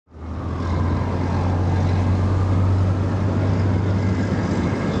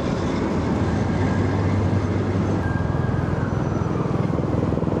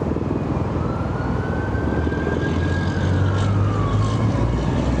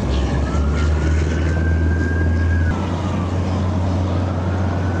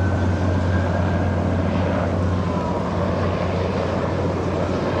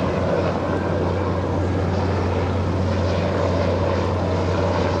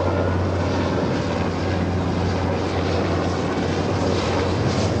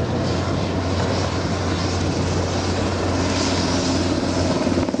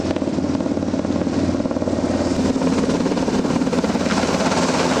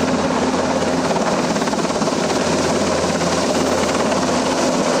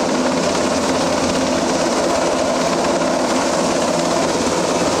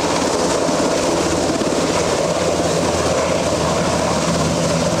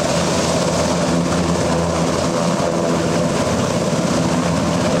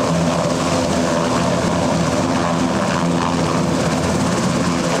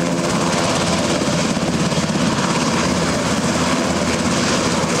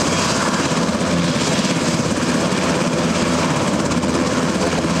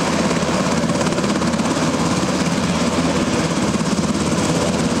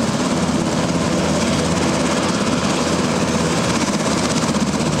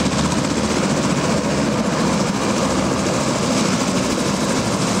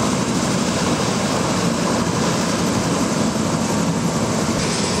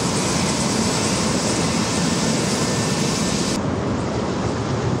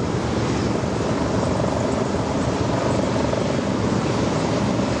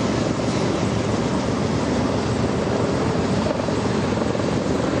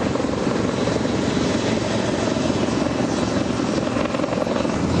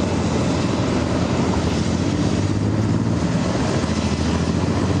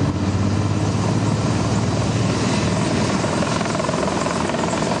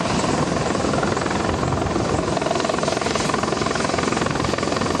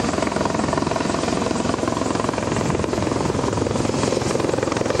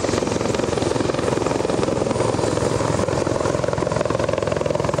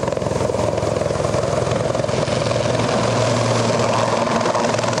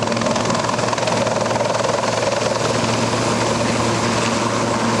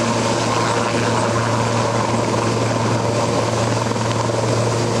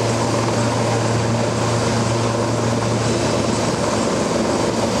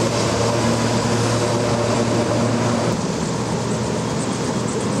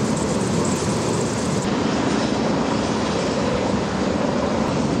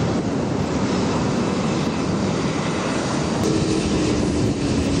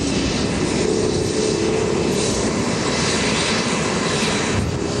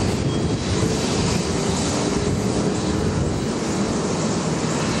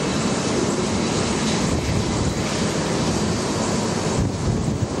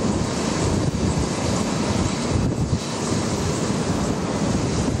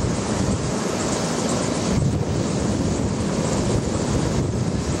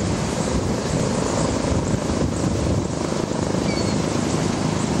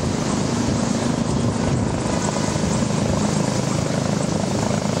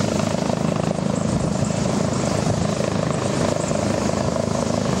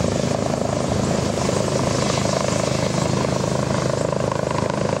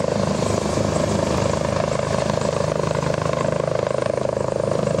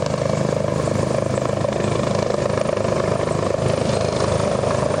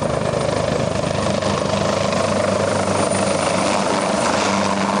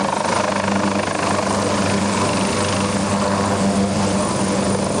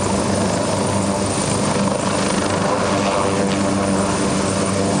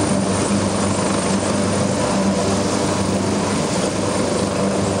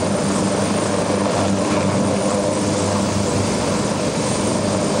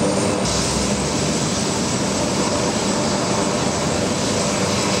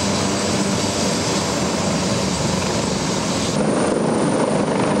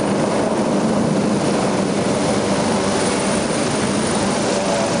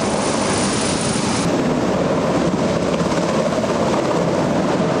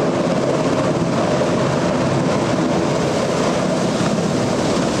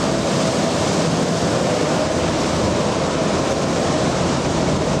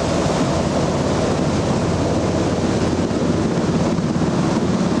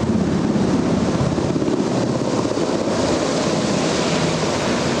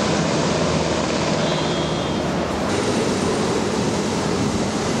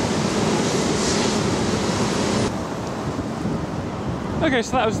Okay,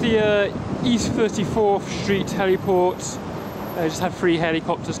 so that was the East 34th Street heliport. Just had 3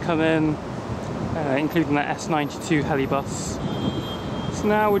 helicopters come in, including that S92 helibus. So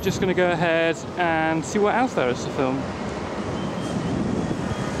now we're just going to go ahead and see what else there is to film.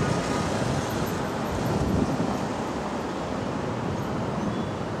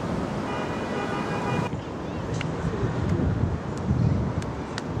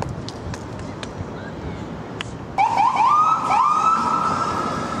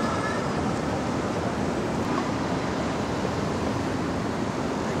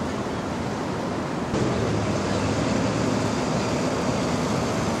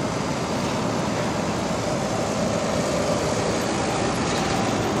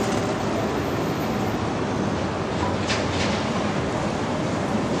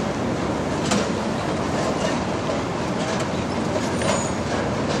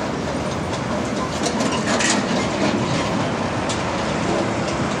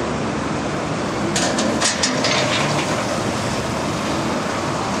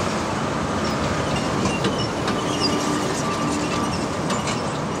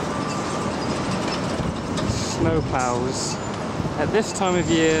 Snowplows at this time of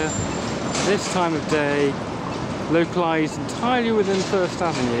year, this time of day, localised entirely within First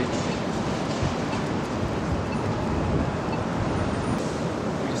Avenue.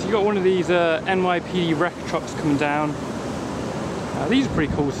 So you got one of these NYPD wreck trucks coming down. These are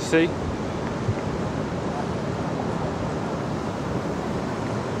pretty cool to see.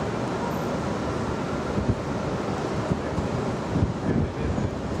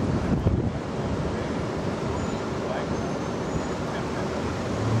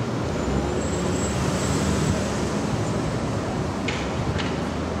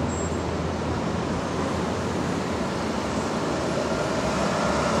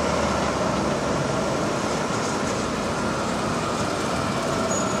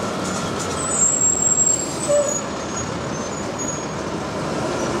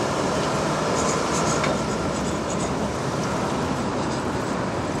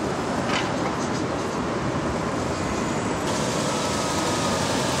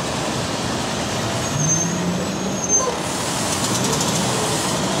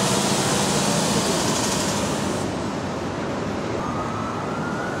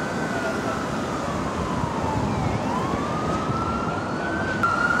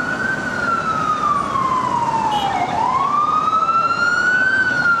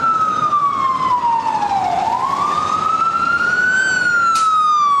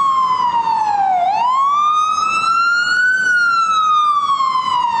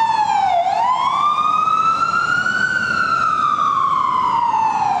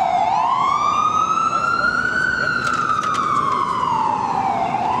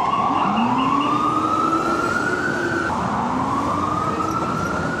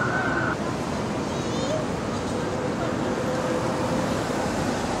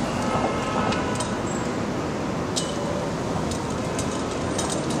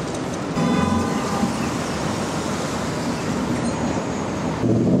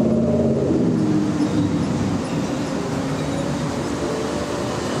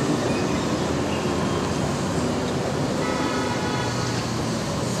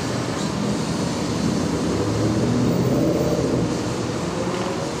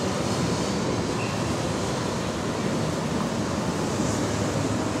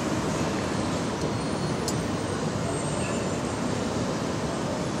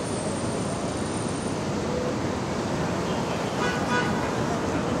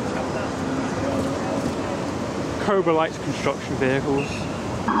 Cobra likes construction vehicles.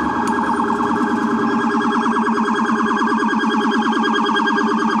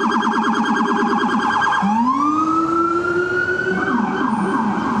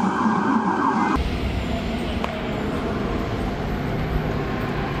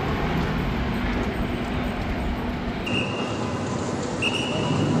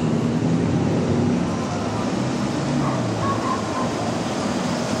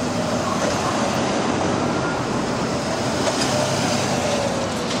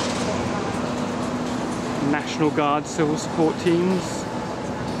 National Guard civil support teams.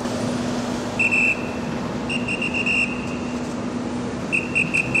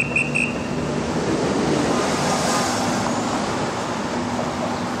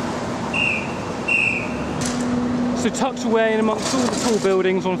 So tucked away in amongst all the tall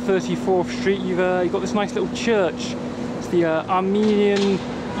buildings on 34th Street, you've got this nice little church. It's the Armenian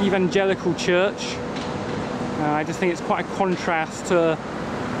Evangelical Church. I just think it's quite a contrast to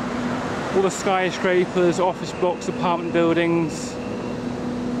all the skyscrapers, office blocks, apartment buildings.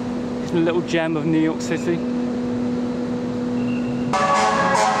 It's a little gem of New York City.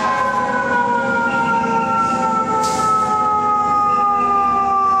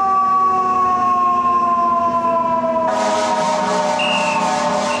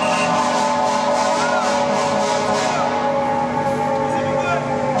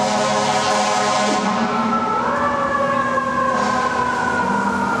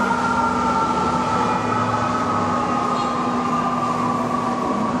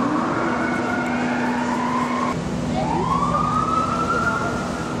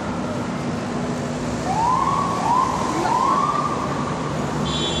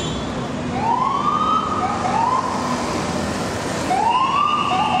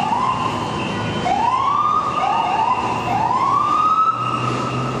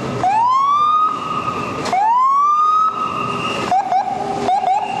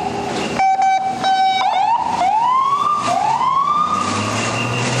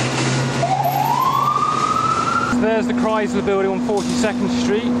 there's the Chrysler building on 42nd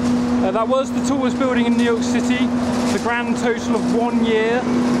Street. That was the tallest building in New York City, the grand total of 1 year,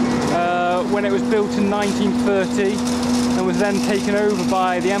 when it was built in 1930 and was then taken over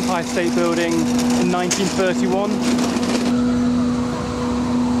by the Empire State Building in 1931.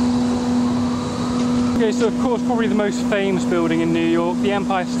 Okay, so of course probably the most famous building in New York, the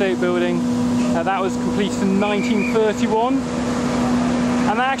Empire State Building. That was completed in 1931.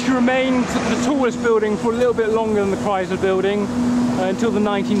 And that actually remained the tallest building for a little bit longer than the Chrysler building, until the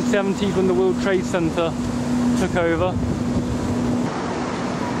 1970s when the World Trade Center took over.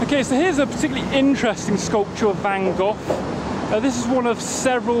 Okay, so here's a particularly interesting sculpture of Van Gogh. This is one of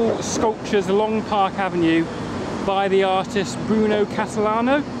several sculptures along Park Avenue by the artist Bruno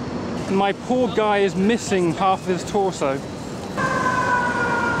Catalano. And my poor guy is missing half of his torso.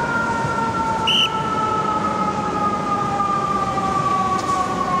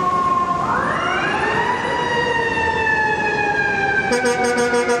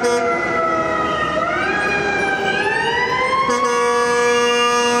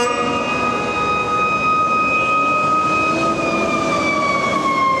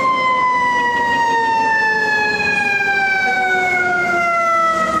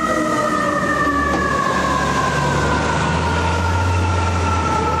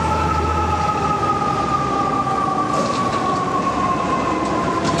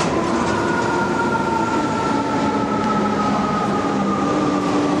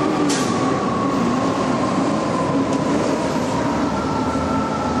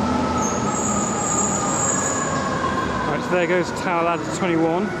 There goes Tower Ladder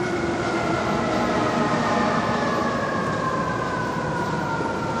 21.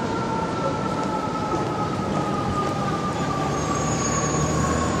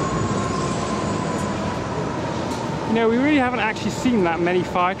 You know, we really haven't actually seen that many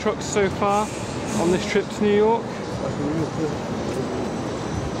fire trucks so far on this trip to New York.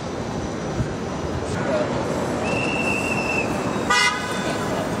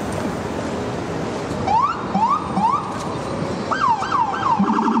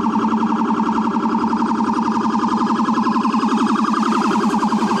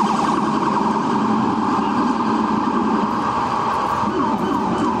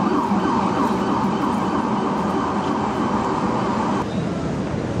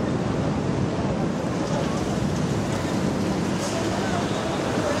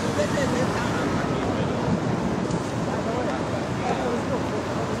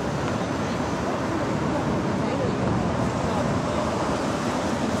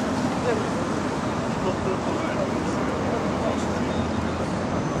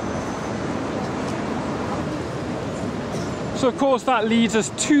 So of course that leads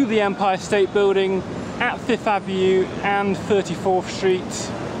us to the Empire State Building at 5th Avenue and 34th Street.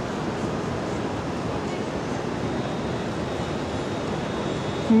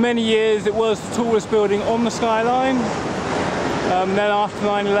 For many years it was the tallest building on the skyline. Then after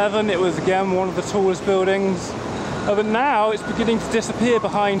 9/11 it was again one of the tallest buildings. But now it's beginning to disappear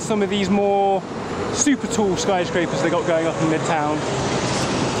behind some of these more super tall skyscrapers they got going up in Midtown.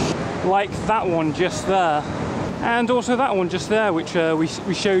 Like that one just there. And also that one just there, which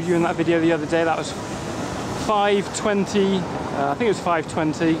we showed you in that video the other day. That was 520, I think it was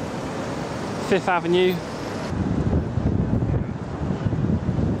 520, 5th Avenue.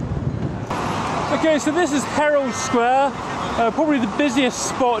 Okay, so this is Herald Square, probably the busiest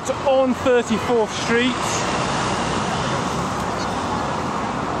spot on 34th Street.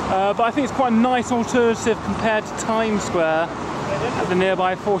 But I think it's quite a nice alternative compared to Times Square at the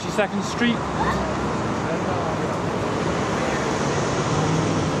nearby 42nd Street.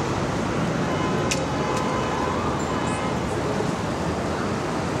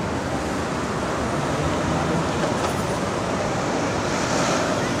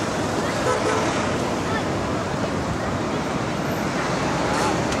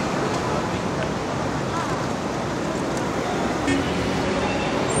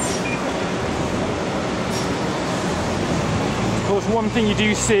 One thing you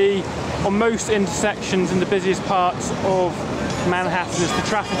do see on most intersections in the busiest parts of Manhattan is the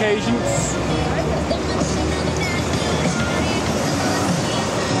traffic agents.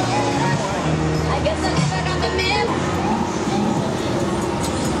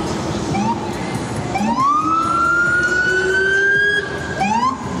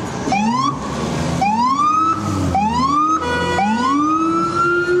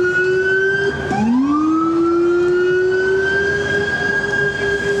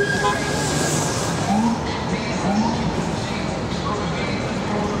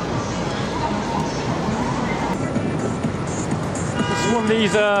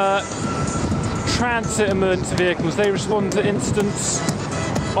 These transit emergency vehicles. They respond to incidents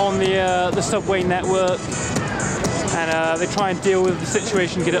on the subway network, and they try and deal with the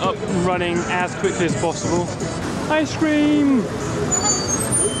situation, get it up and running as quickly as possible. Ice cream!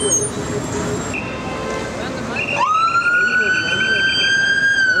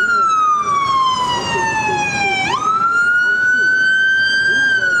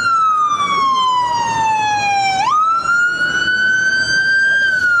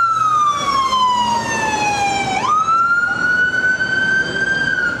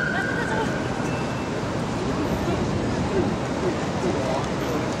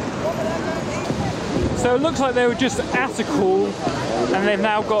 So it looks like they were just at a call and they've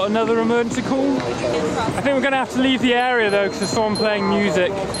now got another emergency call. I think we're going to have to leave the area though because there's someone playing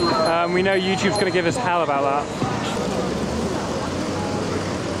music. We know YouTube's going to give us hell about that.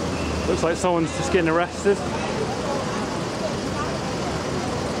 Looks like someone's just getting arrested.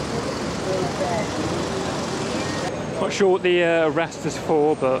 Not sure what the arrest is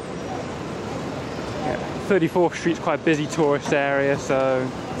for, but yeah, 34th Street's quite a busy tourist area, so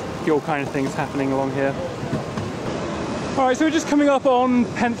all kind of things happening along here. Alright, so we're just coming up on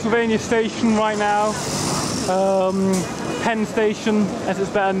Pennsylvania Station right now. Penn Station, as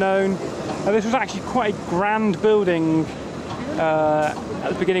it's better known. This was actually quite a grand building at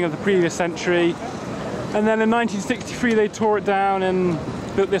the beginning of the previous century. And then in 1963 they tore it down and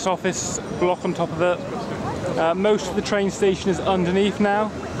built this office block on top of it. Most of the train station is underneath now.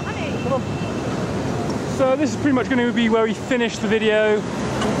 So this is pretty much going to be where we finish the video.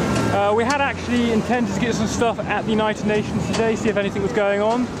 We had actually intended to get some stuff at the United Nations today, see if anything was going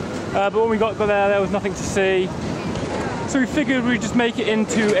on, but when we got there was nothing to see. So we figured we'd just make it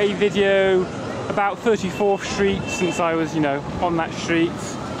into a video about 34th Street, since I was, you know, on that street.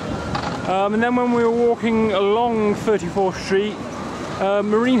 And then when we were walking along 34th Street,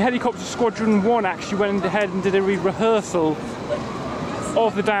 Marine Helicopter Squadron 1 actually went ahead and did a rehearsal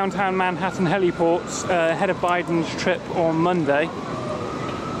of the downtown Manhattan heliports ahead of Biden's trip on Monday.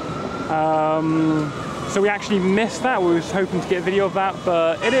 So we actually missed that. We was hoping to get a video of that,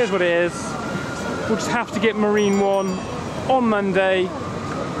 but it is what it is. We'll just have to get Marine 1 on Monday.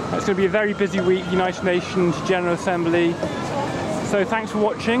 It's going to be a very busy week, United Nations General Assembly. So thanks for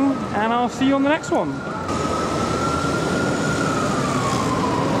watching, and I'll see you on the next one.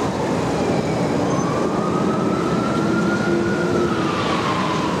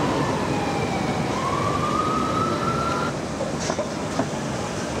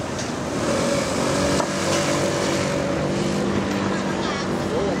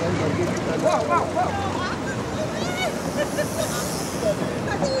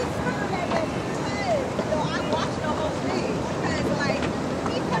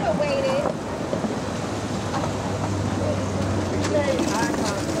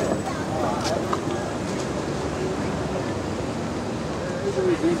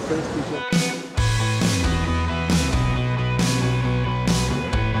 These people.